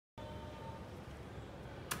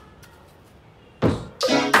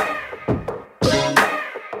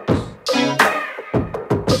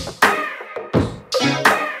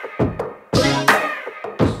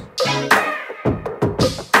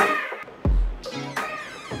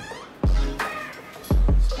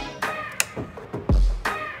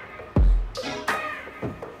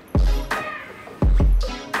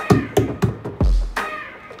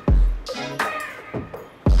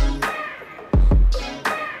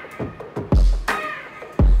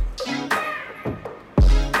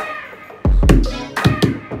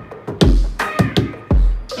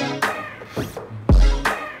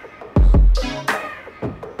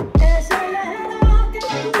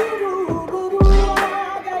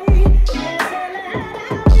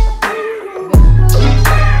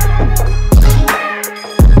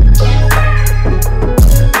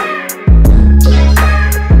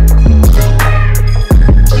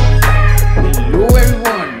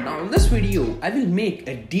video, I will make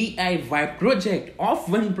a DIY project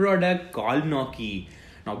of one product called Knocki.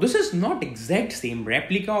 Now this is not exact same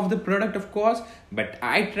replica of the product of course, but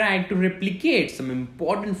I tried to replicate some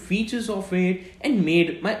important features of it and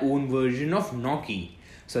made my own version of Knocki.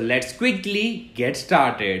 So let's quickly get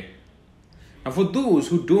started. Now for those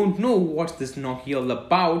who don't know what's this Knocki all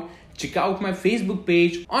about, check out my Facebook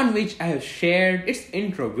page on which I have shared its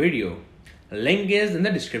intro video. Link is in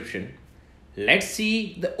the description. Let's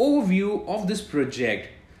see the overview of this project.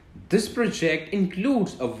 This project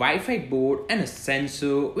includes a Wi-Fi board and a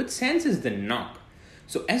sensor which senses the knock.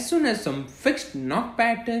 So as soon as some fixed knock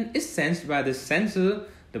pattern is sensed by the sensor,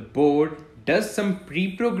 the board does some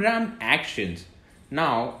pre-programmed actions.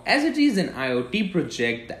 Now, as it is an IoT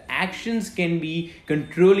project, the actions can be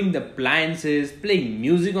controlling the appliances, playing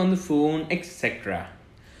music on the phone, etc.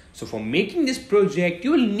 So for making this project,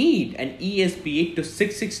 you will need an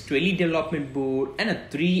ESP8266 development board and a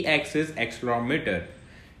 3-axis accelerometer.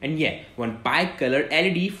 And yeah, one bi-color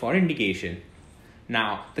LED for indication.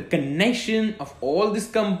 Now, the connection of all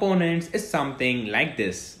these components is something like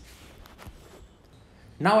this.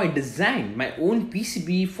 Now I designed my own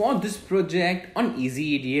PCB for this project on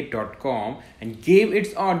easyidiot.com and gave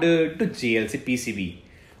its order to JLC PCB.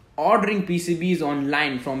 Ordering PCBs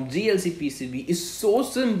online from JLC PCB is so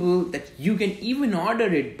simple that you can even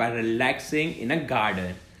order it by relaxing in a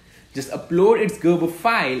garden. Just upload its Gerber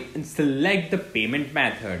file and select the payment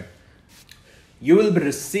method. You will be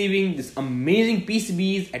receiving this amazing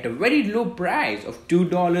PCBs at a very low price of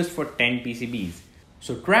 $2 for 10 PCBs.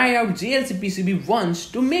 So try out JLC PCB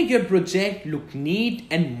once to make your project look neat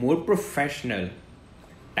and more professional.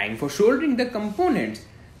 Time for soldering the components.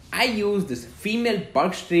 I use this female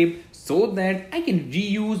buck strip so that I can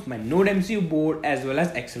reuse my NodeMCU board as well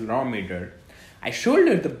as accelerometer. I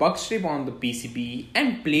soldered the buck strip on the PCB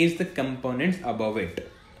and placed the components above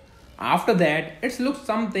it. After that, it looks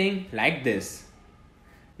something like this.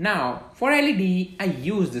 Now, for LED, I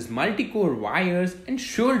used this multi-core wires and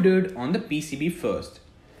soldered on the PCB first.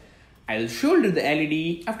 I will solder the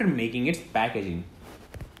LED after making its packaging.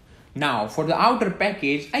 Now, for the outer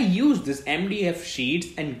package, I used this MDF sheets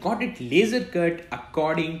and got it laser cut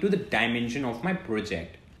according to the dimension of my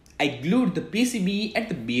project. I glued the PCB at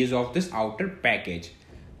the base of this outer package.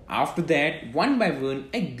 After that, one by one,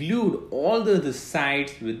 I glued all the other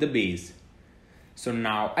sides with the base. So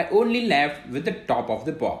now I only left with the top of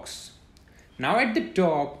the box. Now at the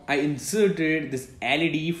top, I inserted this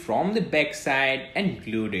LED from the back side and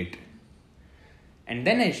glued it. And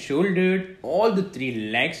then I soldered all the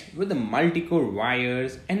 3 legs with the multi-core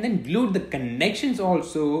wires and then glued the connections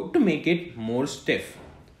also to make it more stiff.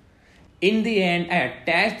 In the end, I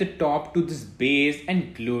attached the top to this base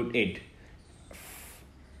and glued it.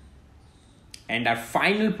 And our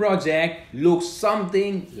final project looks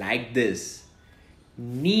something like this.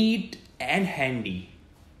 Neat and handy.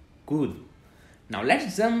 Good. Now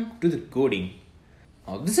let's jump to the coding.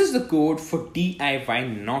 Now this is the code for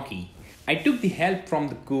DIY Knocki. I took the help from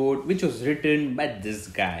the code which was written by this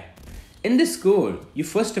guy. In this code, you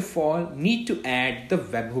first of all need to add the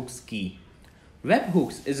webhooks key.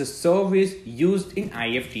 Webhooks is a service used in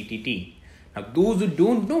Ifttt. Now those who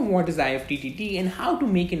don't know what is Ifttt and how to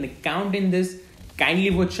make an account in this,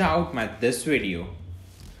 kindly watch out this video.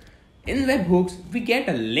 In webhooks, we get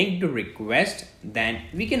a link to request, then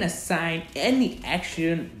we can assign any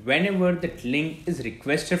action whenever that link is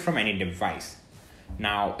requested from any device.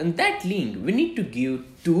 Now in that link, we need to give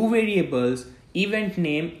 2 variables, event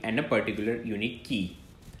name and a particular unique key.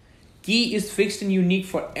 Key is fixed and unique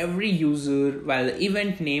for every user, while the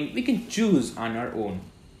event name we can choose on our own.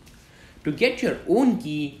 To get your own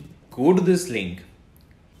key, go to this link.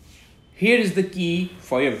 Here is the key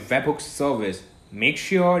for your webhooks service. Make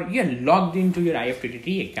sure you are logged into your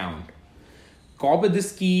Ifttt account. Copy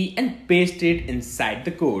this key and paste it inside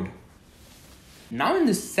the code. Now in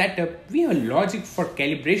this setup, we have a logic for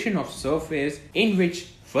calibration of surface in which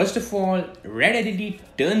first of all, red LED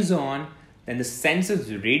turns on, then the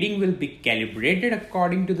sensor's reading will be calibrated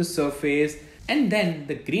according to the surface, and then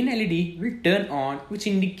the green LED will turn on, which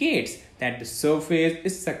indicates that the surface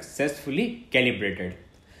is successfully calibrated.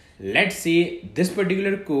 Let's see this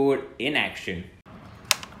particular code in action.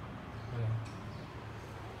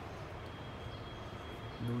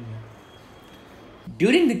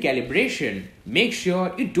 During the calibration, make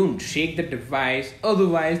sure you don't shake the device,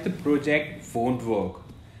 otherwise the project won't work.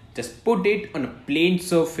 Just put it on a plain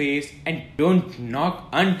surface and don't knock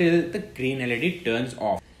until the green LED turns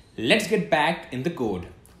off. Let's get back in the code.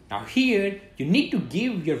 Now here, you need to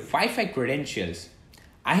give your Wi-Fi credentials.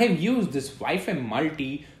 I have used this Wi-Fi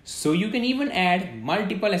multi, so you can even add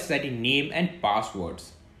multiple SSID name and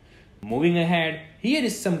passwords. Moving ahead, here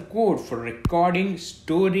is some code for recording,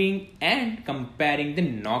 storing and comparing the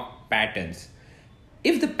knock patterns.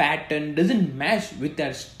 If the pattern doesn't match with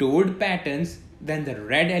our stored patterns, then the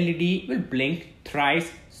red LED will blink thrice,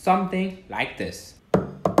 something like this.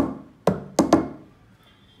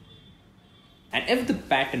 And if the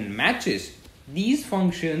pattern matches, these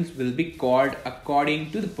functions will be called according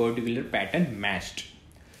to the particular pattern matched.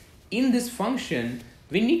 In this function,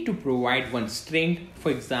 we need to provide one string, for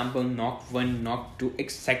example, knock1, knock2,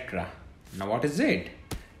 etc. Now what is it?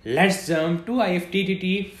 Let's jump to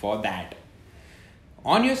Ifttt for that.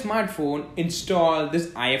 On your smartphone, install this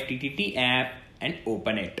Ifttt app and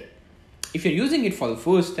open it. If you're using it for the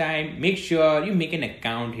first time, make sure you make an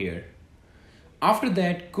account here. After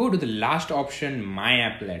that, go to the last option, My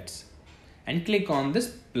Applets, and click on this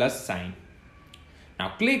plus sign.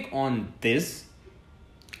 Now click on this.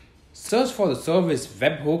 Search for the service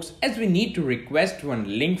webhooks as we need to request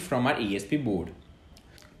one link from our ESP board.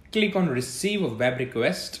 Click on Receive a web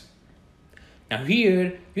request. Now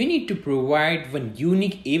here you need to provide one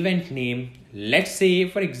unique event name. Let's say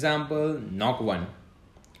for example knock1.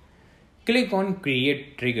 Click on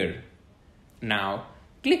Create Trigger. Now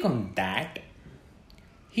click on that.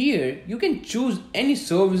 Here you can choose any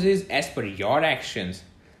services as per your actions.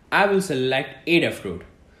 I will select Adafruit.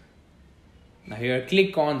 Now here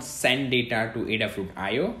click on Send Data to Adafruit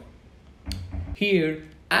IO. Here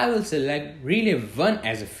I will select Relay 1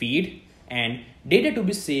 as a feed and data to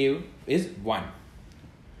be saved is 1.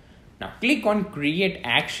 Now click on Create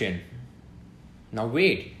Action. Now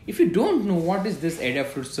wait, if you don't know what is this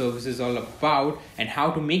Adafruit service is all about and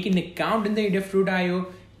how to make an account in the Adafruit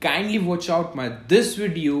IO, kindly watch out this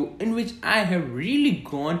video in which I have really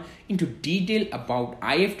gone into detail about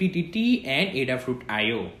Ifttt and Adafruit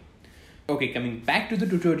IO. Okay, coming back to the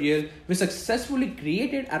tutorial, we successfully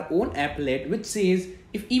created our own applet which says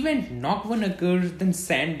if event knock1 occurs, then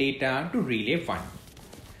send data to relay 1.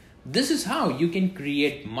 This is how you can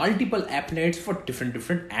create multiple applets for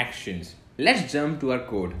different actions. Let's jump to our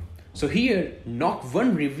code. So here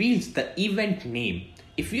knock1 reveals the event name.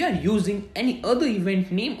 If you are using any other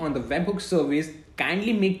event name on the webhook service,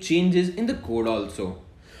 kindly make changes in the code also.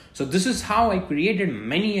 So this is how I created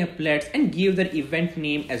many applets and gave their event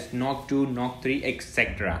name as knock2, knock3,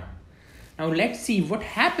 etc. Now let's see what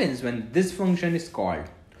happens when this function is called.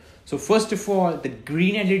 So first of all, the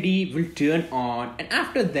green LED will turn on, and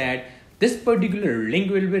after that, this particular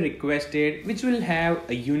link will be requested which will have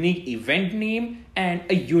a unique event name and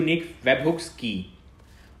a unique webhooks key.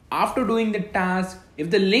 After doing the task,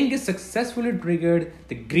 if the link is successfully triggered,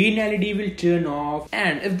 the green LED will turn off,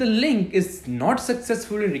 and if the link is not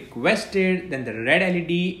successfully requested, then the red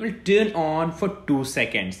LED will turn on for 2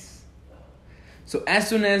 seconds. So as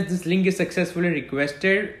soon as this link is successfully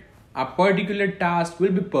requested, a particular task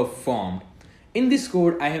will be performed. In this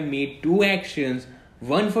code, I have made 2 actions,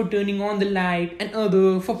 one for turning on the light and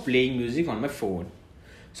other for playing music on my phone.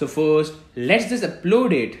 So first, let's just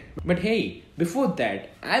upload it. But hey, before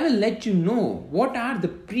that, I will let you know what are the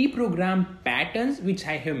pre-programmed patterns which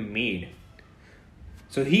I have made.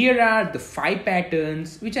 So here are the 5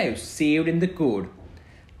 patterns which I have saved in the code.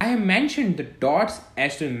 I have mentioned the dots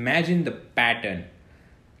as to imagine the pattern.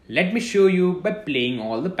 Let me show you by playing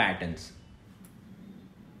all the patterns.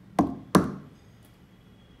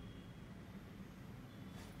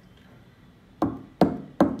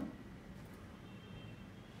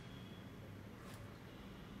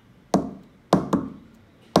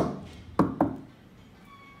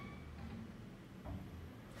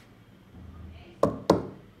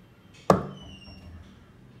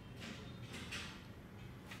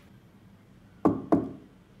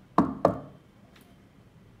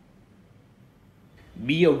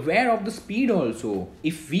 Be aware of the speed also.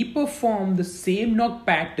 If we perform the same knock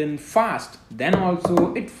pattern fast, then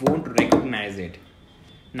also it won't recognize it.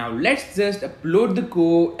 Now let's just upload the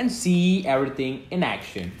code and see everything in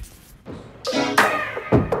action.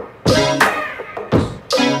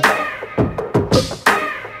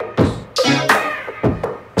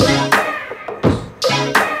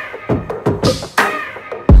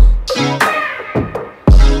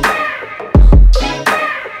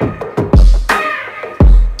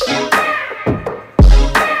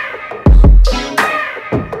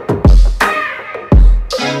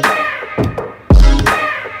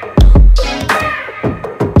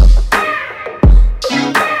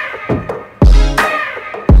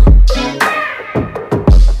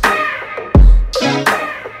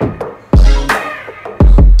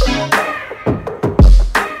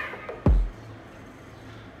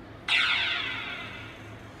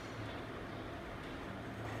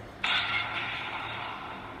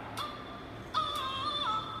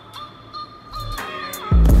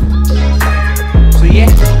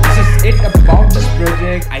 it about this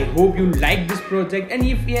project. I hope you like this project, and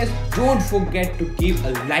if yes, don't forget to give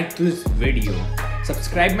a like to this video.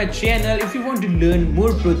 Subscribe my channel if you want to learn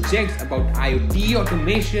more projects about IoT,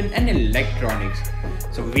 automation and electronics.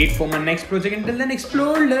 So wait for my next project. Until then,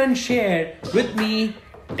 explore, learn, share with me,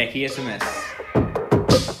 techiesms.